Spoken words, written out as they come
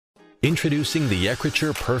Introducing the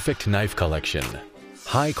Ecriture Perfect Knife Collection.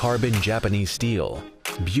 High-carbon Japanese steel,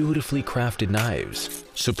 beautifully crafted knives,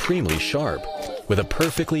 supremely sharp, with a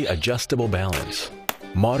perfectly adjustable balance.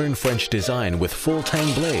 Modern French design with full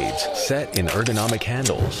tang blades set in ergonomic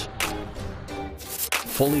handles.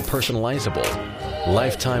 Fully personalizable,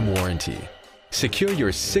 lifetime warranty. Secure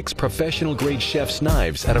your 6 professional-grade chef's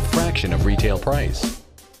knives at a fraction of retail price.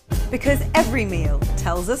 Because every meal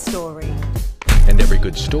tells a story. And every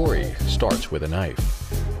good story starts with a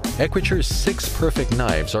knife. Ecriture's 6 perfect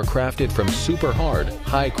knives are crafted from super hard,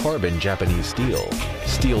 high-carbon Japanese steel.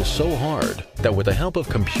 Steel so hard that with the help of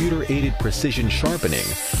computer-aided precision sharpening,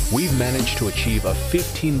 we've managed to achieve a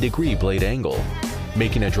 15-degree blade angle,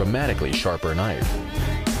 making a dramatically sharper knife.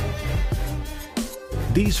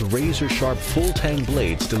 These razor-sharp full-tang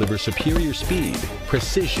blades deliver superior speed,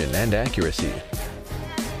 precision, and accuracy,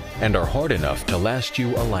 and are hard enough to last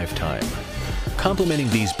you a lifetime. Complementing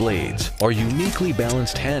these blades, our uniquely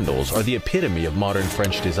balanced handles are the epitome of modern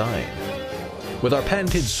French design. With our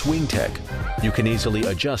patented SwingTech, you can easily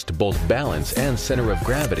adjust both balance and center of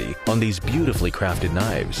gravity on these beautifully crafted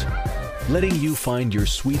knives, letting you find your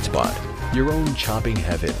sweet spot, your own chopping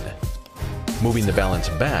heaven. Moving the balance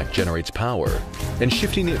back generates power, and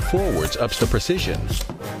shifting it forwards ups the precision.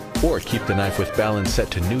 Or keep the knife with balance set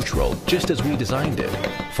to neutral, just as we designed it,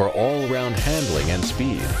 for all-around handling and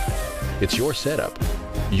speed. It's your setup,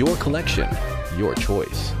 your collection, your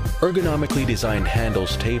choice. Ergonomically designed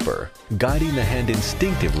handles taper, guiding the hand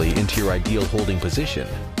instinctively into your ideal holding position,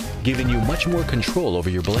 giving you much more control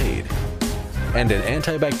over your blade. And an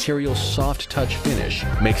antibacterial soft touch finish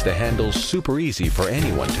makes the handles super easy for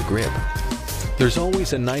anyone to grip. There's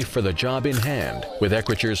always a knife for the job in hand with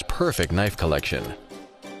Ecriture's perfect knife collection.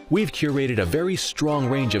 We've curated a very strong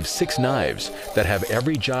range of 6 knives that have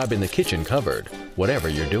every job in the kitchen covered, whatever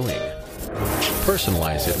you're doing.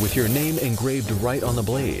 Personalize it with your name engraved right on the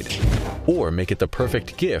blade, or make it the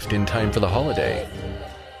perfect gift in time for the holiday.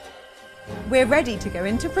 We're ready to go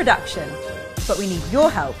into production, but we need your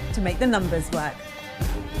help to make the numbers work.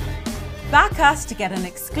 Back us to get an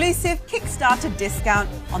exclusive Kickstarter discount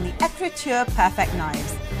on the Écriture Perfect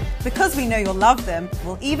Knives. Because we know you'll love them,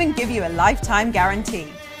 we'll even give you a lifetime guarantee.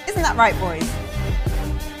 Isn't that right, boys?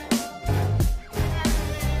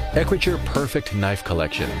 Écriture Perfect Knife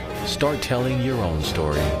Collection. Start telling your own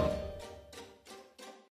story.